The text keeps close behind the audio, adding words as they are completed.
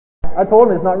I told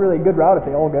him it's not really a good route if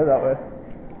they all go that way.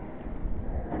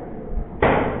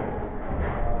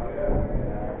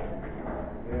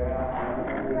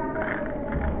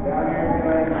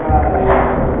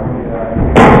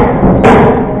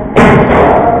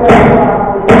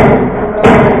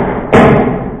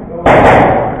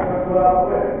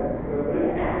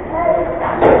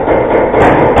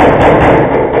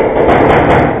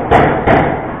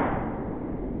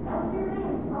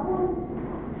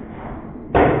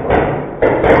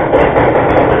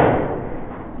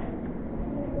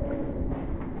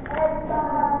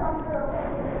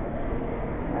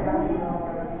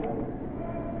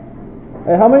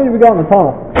 Hey, how many have we got in the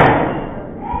tunnel?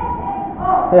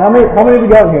 Hey, how many have we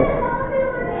got in here?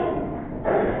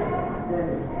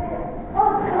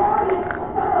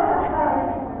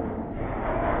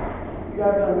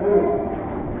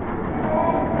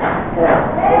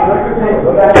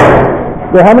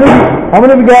 Yeah, how many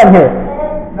have we got in here?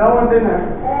 No one's in there.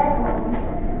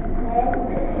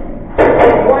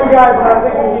 One guy, but I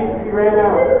think he ran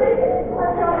out.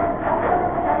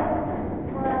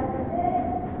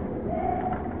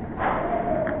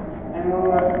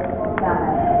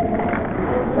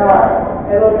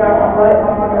 Hey, look, I'm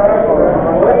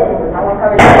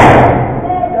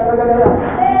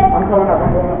coming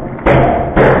up.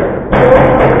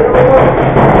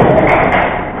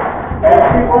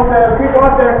 People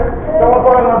up there. Don't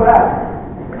fall on my back.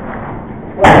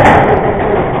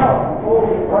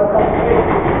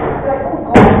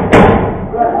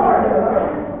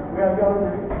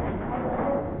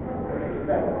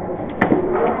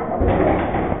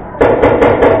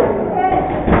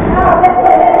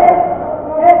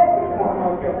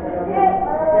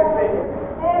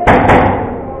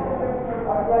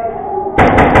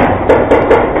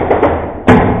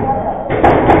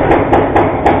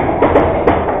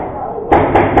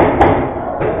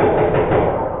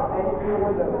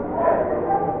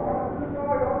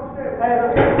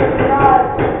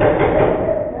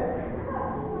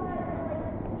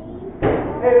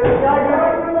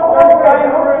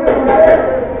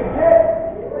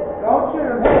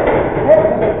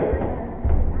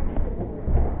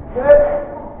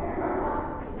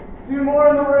 Two more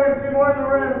in the room.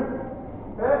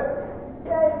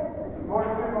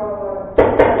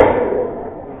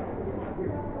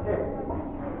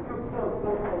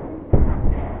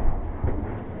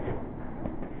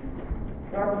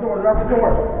 Drop the door.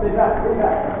 Stay back.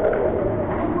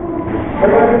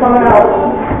 Everybody's coming out.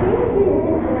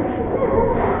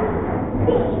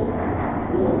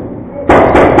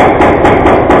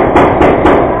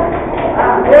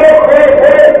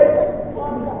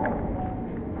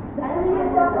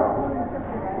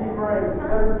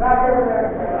 Back over there.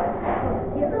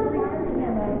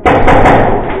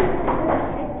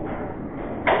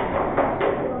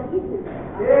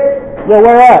 Yo,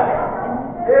 where at?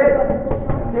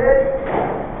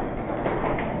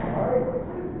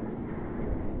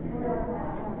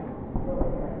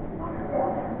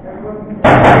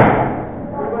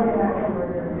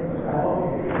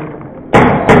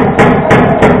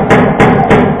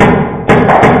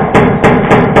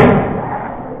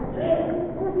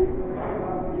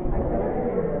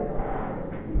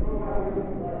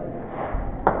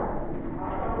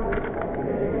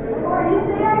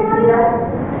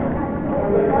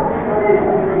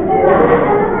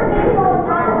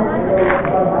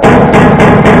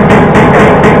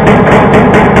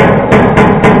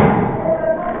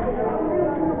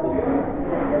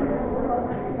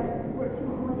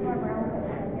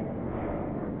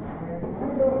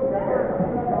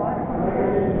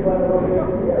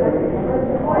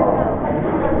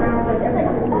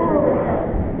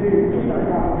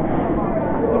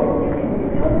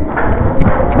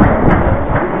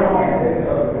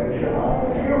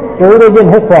 Where are they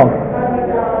getting hit from?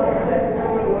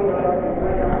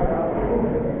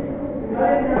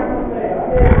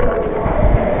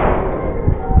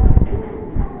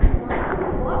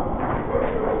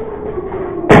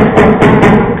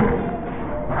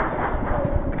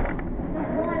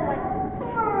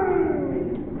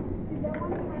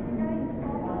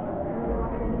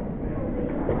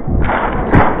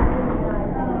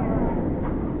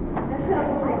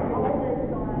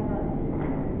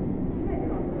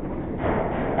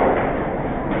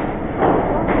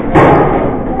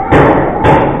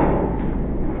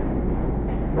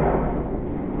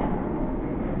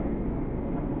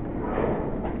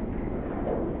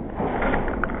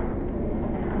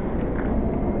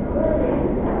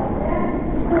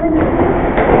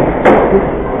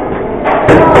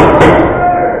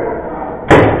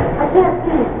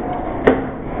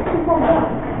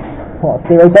 Come on,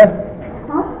 stay right there.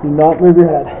 Huh? Do not move your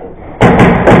head.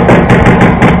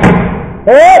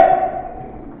 Hey!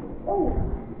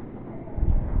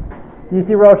 Do you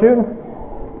see where I was shooting?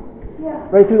 Yeah.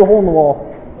 Right through the hole in the wall.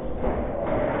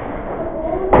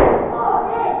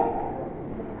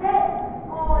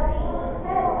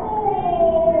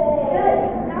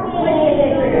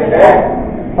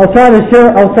 I was trying to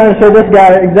show this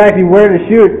guy exactly where to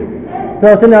shoot. So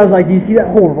I was sitting there, I was like, do you see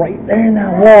that hole right there in that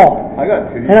wall? I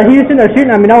got two. And he was sitting there shooting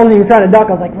at me, and I wasn't even trying to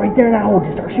duck. I was like, right there in that hole,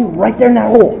 just start shooting right there in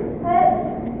that hole.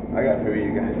 I got two of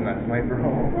you guys in that sniper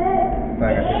hole.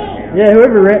 Yeah,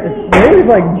 whoever ran, maybe it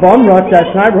was like bum rushed that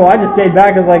sniper hole. I just stayed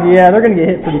back. I was like, yeah, they're gonna get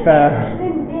hit pretty fast. I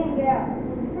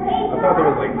thought there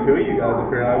was like two of you guys up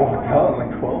here, and I walked out and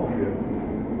like 12 of you.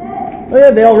 Oh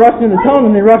yeah, they all rushed in the tunnel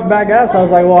and they rushed back out. So I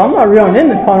was like, well, I'm not running in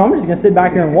the tunnel. I'm just gonna sit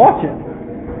back here and watch it.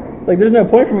 Like, there's no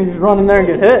point for me to just run in there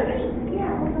and get hit.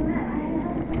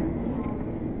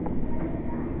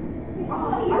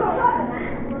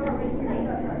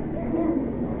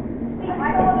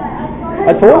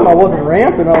 I told him I wasn't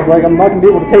ramping. I was like, I'm not gonna be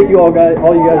able to take you all you guys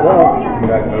out.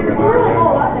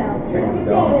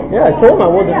 Yeah, I told him I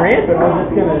wasn't ramping. I was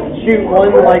just gonna shoot one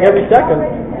like every second.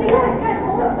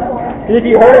 And if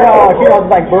you heard how I shoot, I was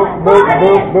like, boop, boop,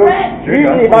 boop, boop.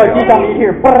 Usually if I shoot something, you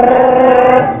hear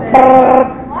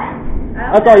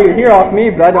that's all you hear off me,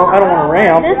 but I don't want to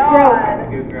ramp. This broke.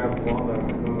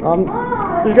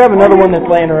 Just grab another one that's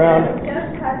laying around.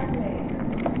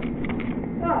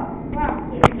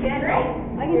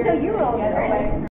 I can tell you all.